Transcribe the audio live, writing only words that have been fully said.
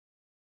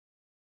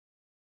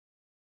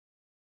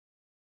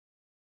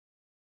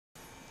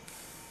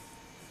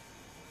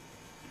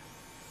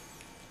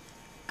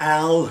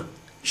Al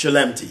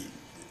Shalemti.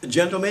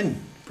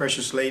 Gentlemen,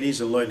 precious ladies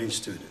and learning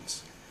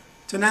students,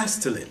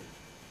 Tanastalin,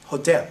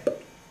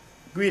 Hotep,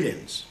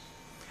 greetings.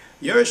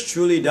 Yours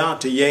truly,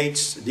 Dr.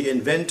 Yates, the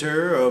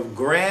inventor of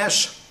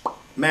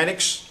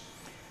Grassmatics,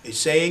 is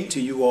saying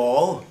to you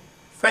all,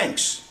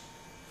 thanks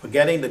for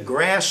getting the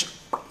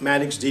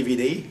Grassmatics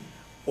DVD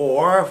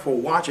or for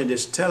watching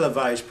this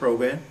televised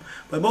program,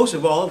 but most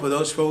of all for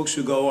those folks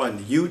who go on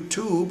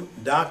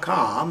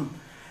youtube.com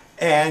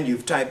and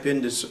you've typed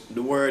in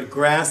the word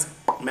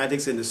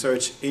Grassmatics in the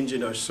search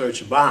engine or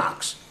search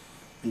box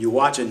and you're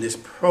watching this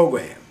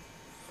program.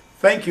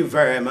 Thank you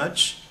very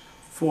much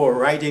for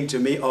writing to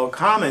me or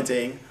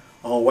commenting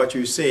on what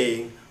you're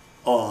seeing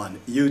on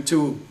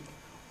YouTube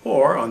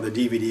or on the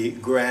DVD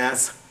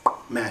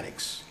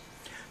Grassmatics.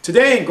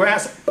 Today in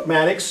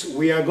Grassmatics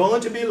we are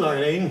going to be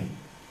learning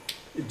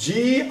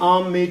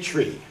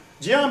geometry.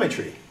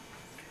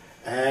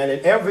 And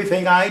in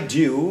everything I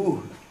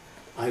do,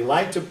 I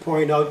like to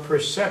point out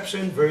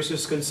perception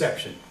versus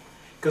conception.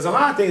 Because a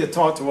lot of things that are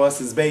taught to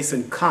us is based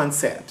on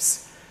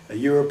concepts. A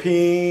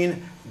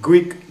European,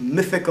 Greek,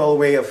 mythical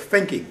way of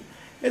thinking.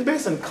 It's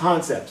based on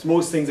concepts.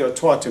 Most things that are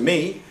taught to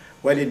me,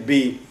 whether it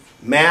be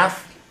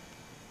math,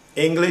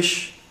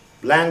 English,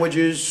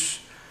 languages,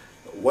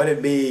 whether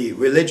it be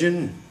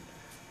religion,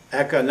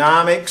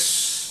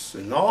 economics,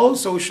 and all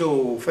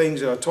social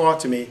things that are taught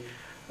to me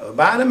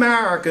by the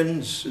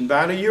Americans and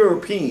by the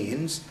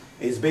Europeans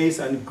is based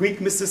on Greek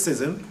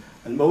mysticism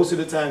and most of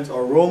the times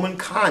are Roman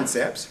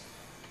concepts,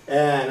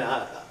 and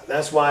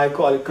that's why I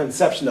call it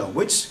conceptional,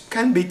 which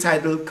can be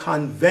titled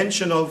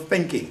conventional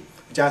thinking,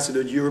 which has to do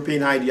with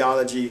European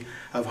ideology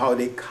of how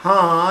they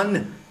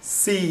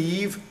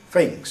conceive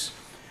things.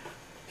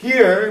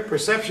 Here,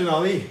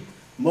 perceptionally,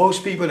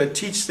 most people that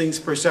teach things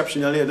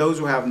perceptionally are those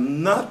who have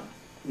not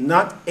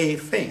a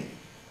thing,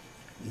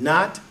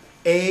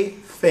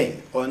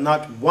 or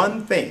not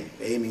one thing,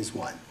 A means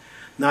one,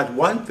 not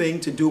one thing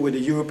to do with the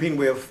European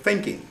way of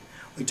thinking.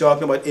 We're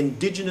talking about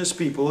indigenous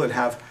people that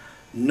have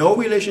no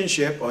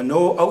relationship or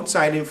no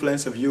outside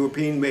influence of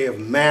European way of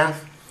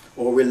math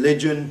or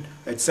religion,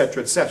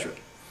 etc., etc.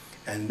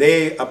 And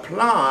they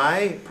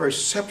apply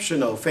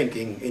perceptional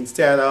thinking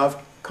instead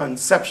of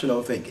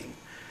conceptional thinking.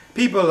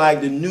 People like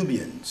the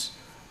Nubians,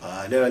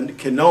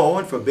 they're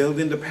known for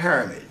building the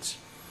pyramids.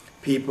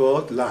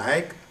 People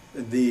like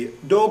the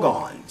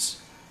Dogons.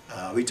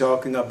 We're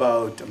talking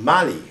about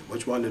Mali,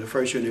 which was one of the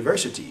first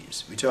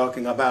universities. We're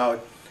talking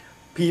about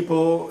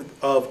people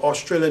of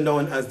Australia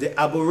known as the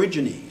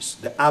Aborigines,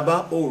 the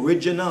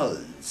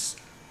Aboriginals.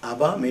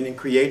 Abba meaning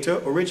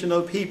creator,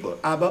 original people.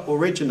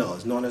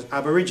 Aboriginals, known as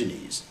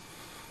Aborigines.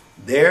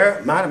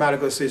 Their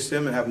mathematical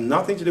system, and have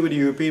nothing to do with the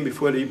European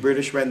before the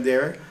British went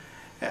there,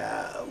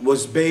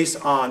 was based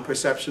on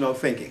perceptional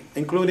thinking,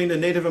 including the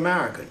Native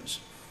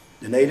Americans.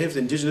 The natives,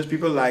 indigenous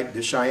people like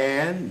the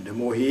Cheyenne, the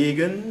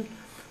Mohegan,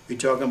 we're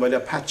talking about the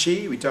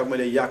Apache, we're talking about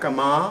the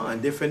Yakama,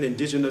 and different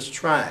indigenous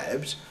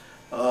tribes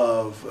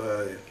of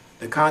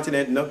the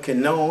continent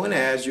known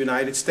as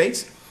United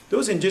States.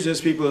 Those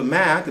indigenous people,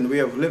 math and way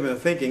of living and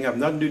thinking have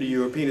nothing to do with the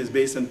European, is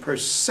based on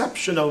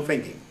perceptional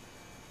thinking.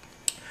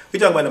 We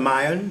talk about the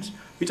Mayans,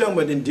 we talk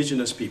about the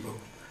indigenous people.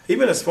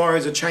 Even as far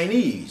as the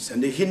Chinese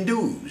and the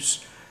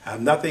Hindus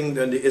have nothing,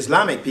 and the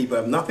Islamic people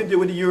have nothing to do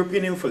with the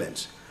European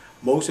influence.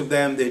 Most of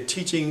them, their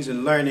teachings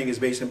and learning is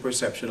based on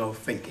perceptional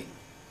thinking.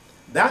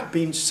 That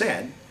being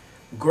said,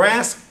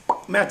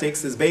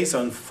 Grassmatics is based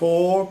on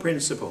 4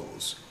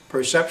 principles: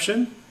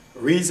 perception,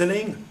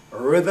 reasoning,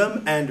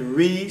 rhythm, and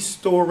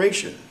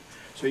restoration.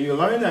 So you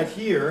learn that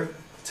here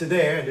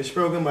today in this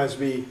program as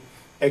we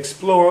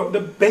explore the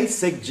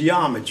basic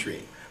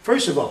geometry.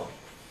 First of all,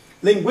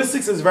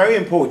 linguistics is very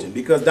important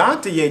because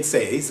Dr. Yates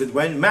says that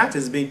when math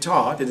is being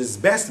taught, it is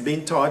best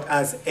being taught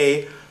as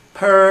a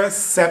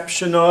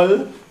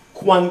perceptional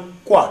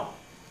quanqua.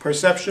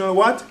 Perceptional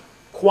what?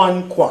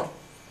 Quanqua.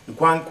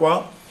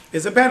 Quanqua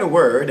is a better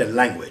word than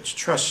language.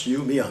 Trust you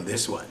me on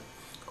this one.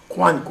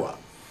 Quanqua.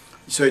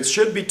 So it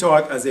should be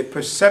taught as a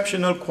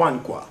perceptional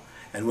quanqua.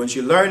 And once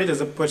you learn it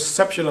as a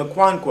perceptional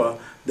quanqua,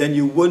 then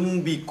you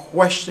wouldn't be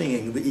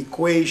questioning the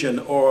equation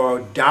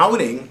or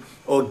doubting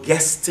or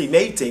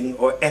guesstimating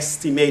or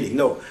estimating.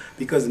 No,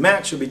 because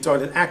math should be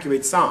taught in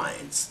accurate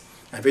science.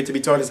 And for it to be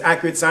taught as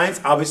accurate science,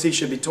 obviously it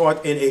should be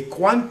taught in a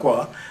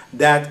quanqua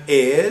that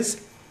is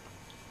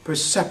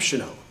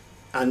perceptional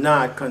and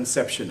not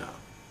conceptional.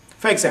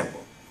 For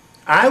example,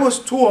 I was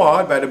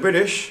taught by the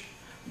British,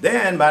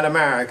 then by the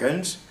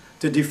Americans,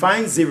 to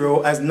define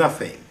zero as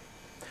nothing.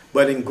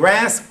 But in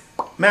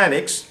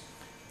Grassmatics,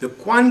 the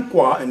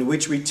quanqua in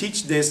which we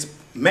teach this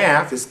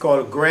math is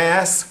called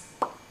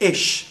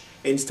grass-ish.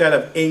 Instead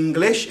of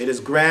English, it is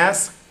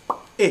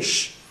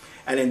grass-ish.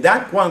 And in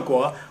that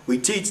quanqua, we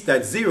teach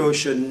that zero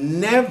should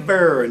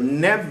never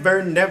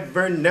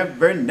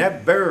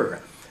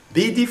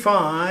be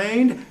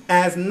defined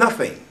as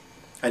nothing.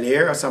 And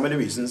here are some of the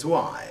reasons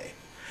why.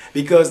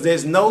 Because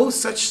there's no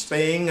such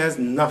thing as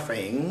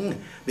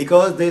nothing,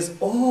 because there's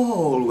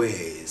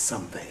always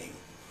something.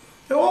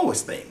 There are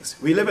always things.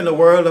 We live in a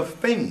world of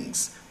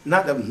things,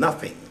 not of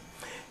nothing.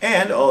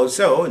 And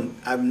also,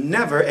 I've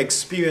never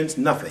experienced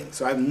nothing.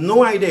 So I have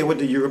no idea what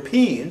the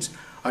Europeans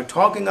are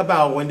talking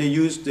about when they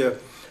use the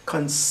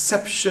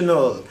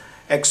conceptual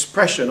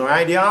expression or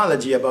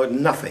ideology about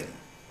nothing.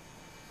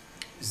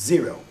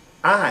 Zero.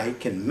 I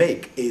can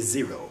make a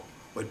zero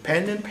with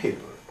pen and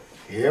paper.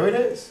 Here it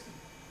is.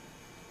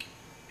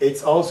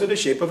 It's also the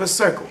shape of a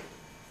circle.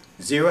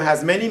 Zero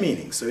has many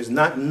meanings, so it's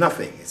not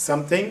nothing. It's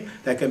something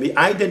that can be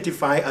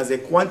identified as a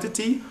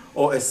quantity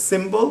or a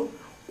symbol,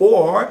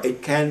 or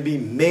it can be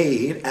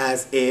made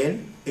as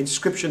in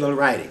inscriptional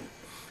writing.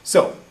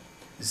 So,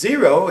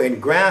 zero in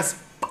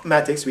grass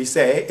mathematics, we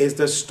say, is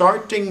the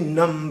starting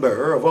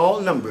number of all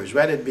numbers,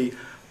 whether it be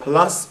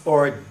plus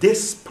or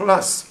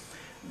displus.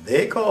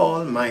 They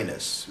call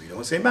minus. We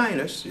don't say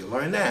minus, you'll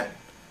learn that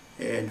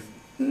in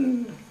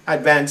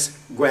advanced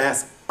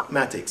grass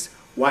mathematics,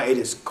 why it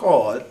is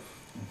called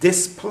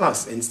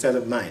displus instead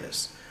of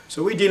minus.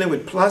 So we're dealing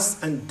with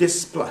plus and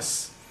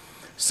displus.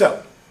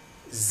 So,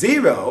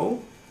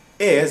 zero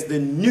is the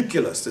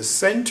nucleus, the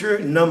center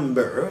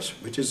numbers,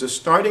 which is the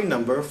starting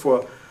number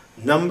for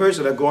numbers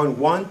that are going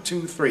 1,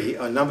 2, 3,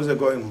 or numbers that are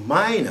going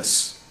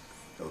minus.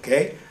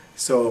 Okay?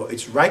 So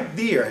it's right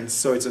there, and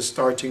so it's a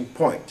starting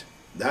point.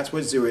 That's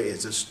what zero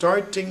is, the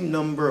starting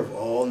number of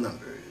all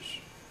numbers.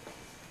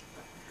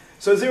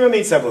 So zero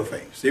means several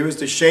things. Zero is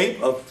the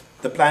shape of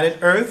the planet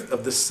Earth,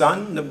 of the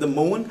sun, of the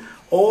moon,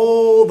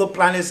 all the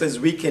planets as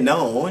we can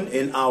know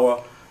in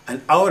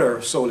an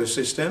outer solar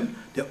system,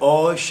 they're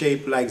all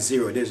shaped like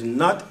zero. There's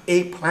not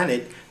a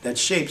planet that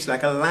shapes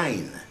like a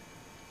line.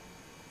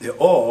 They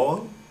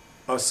all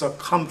are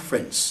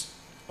circumference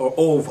or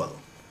oval.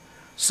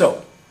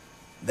 So,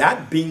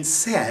 that being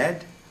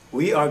said,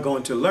 we are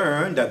going to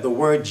learn that the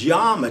word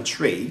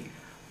geometry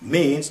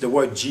means the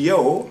word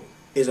geo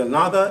is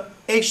another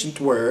ancient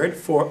word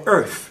for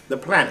Earth, the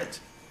planet.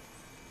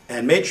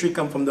 And metry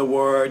comes from the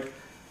word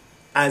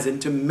as in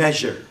to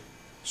measure.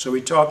 So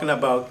we're talking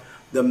about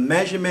the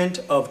measurement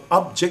of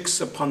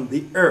objects upon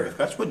the earth.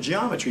 That's what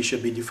geometry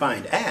should be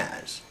defined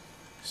as.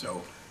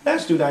 So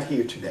let's do that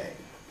here today.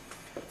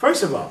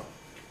 First of all,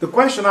 the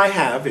question I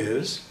have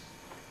is,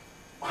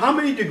 how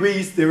many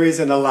degrees there is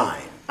in a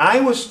line?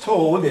 I was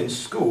told in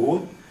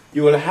school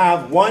you will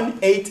have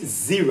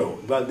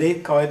 180. Well, they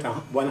call it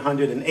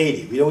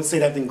 180. We don't say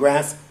that in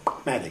grass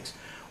mathematics.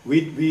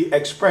 We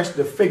express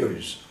the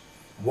figures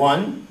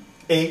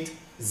 180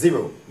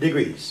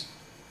 degrees.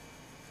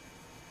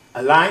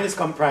 A line is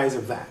comprised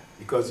of that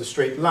because it's a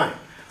straight line.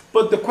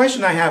 But the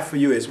question I have for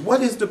you is,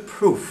 what is the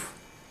proof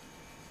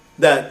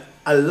that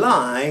a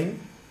line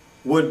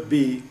would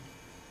be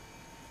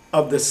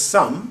of the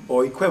sum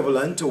or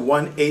equivalent to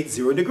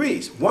 180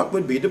 degrees? What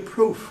would be the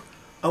proof?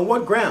 On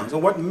what grounds?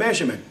 On what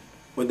measurement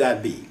would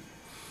that be?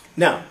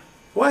 Now,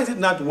 why is it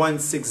not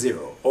 160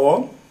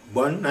 or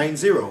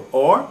 190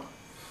 or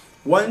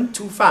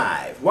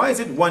 125? Why is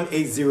it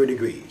 180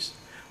 degrees?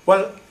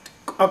 Well,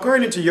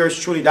 according to yours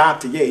truly,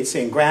 Dr. Yates,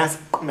 in grass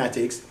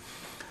mathematics,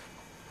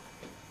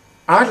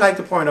 I'd like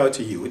to point out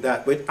to you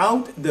that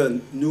without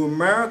the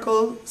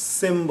numerical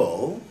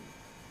symbol,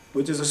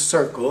 which is a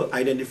circle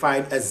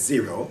identified as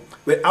 0,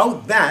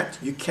 without that,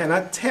 you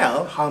cannot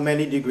tell how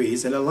many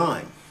degrees in a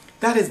line.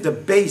 That is the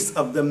base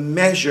of the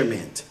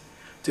measurement,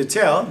 to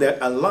tell that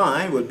a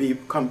line would be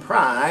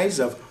comprised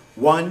of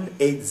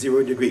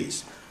 180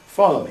 degrees.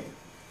 Follow me.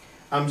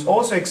 I'm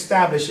also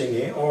establishing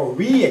it, or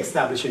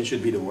re-establishing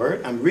should be the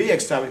word. I'm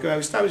re-establishing, I've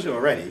established it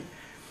already,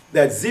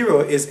 that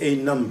 0 is a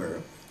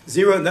number.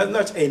 0 is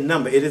not a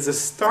number, it is a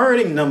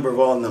starting number of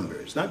all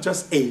numbers, not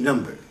just a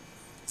number.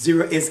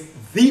 0 is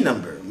the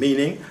number,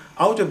 meaning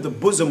out of the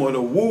bosom or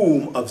the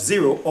womb of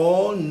 0,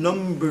 all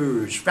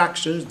numbers,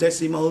 fractions,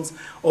 decimals,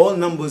 all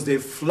numbers, they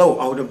flow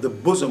out of the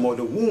bosom or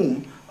the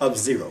womb of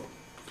 0.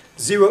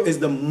 0 is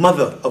the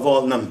mother of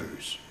all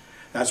numbers.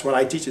 That's what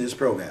I teach in this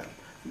program.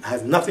 It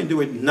has nothing to do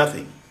with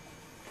nothing.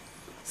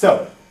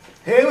 So,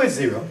 here is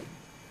 0.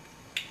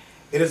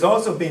 It has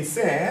also been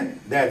said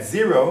that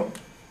 0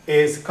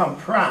 is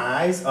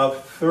comprised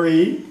of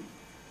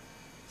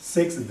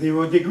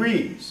 360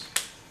 degrees.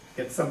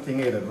 Get something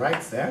here that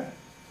writes that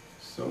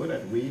so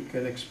that we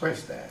can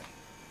express that.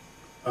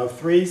 Of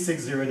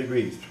 360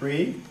 degrees.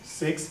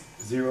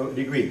 360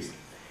 degrees.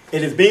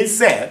 It is being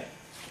said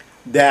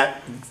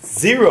that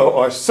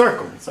circle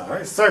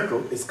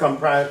is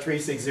comprised of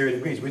 360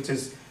 degrees, which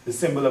is the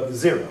symbol of the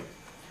 0.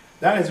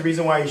 That is the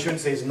reason why you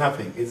shouldn't say it's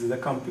nothing. It's the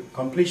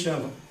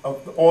completion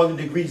of all the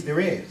degrees there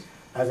is,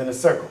 as in a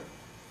circle.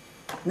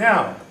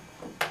 Now,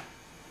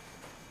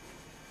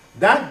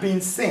 that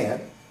being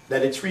said,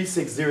 that it's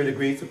 360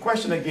 degrees, the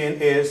question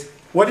again is,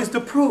 what is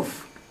the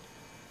proof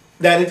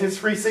that it is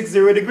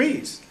 360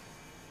 degrees?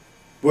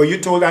 Were you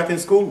told that in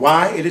school,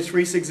 why it is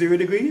 360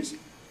 degrees?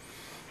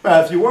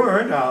 Well, if you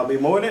weren't, I'll be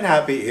more than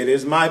happy. It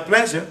is my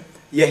pleasure.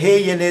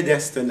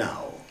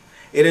 Now.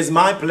 It is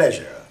my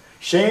pleasure,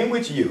 sharing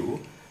with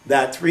you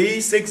that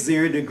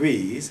 360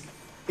 degrees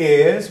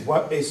is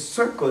what a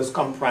circle is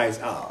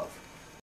comprised of.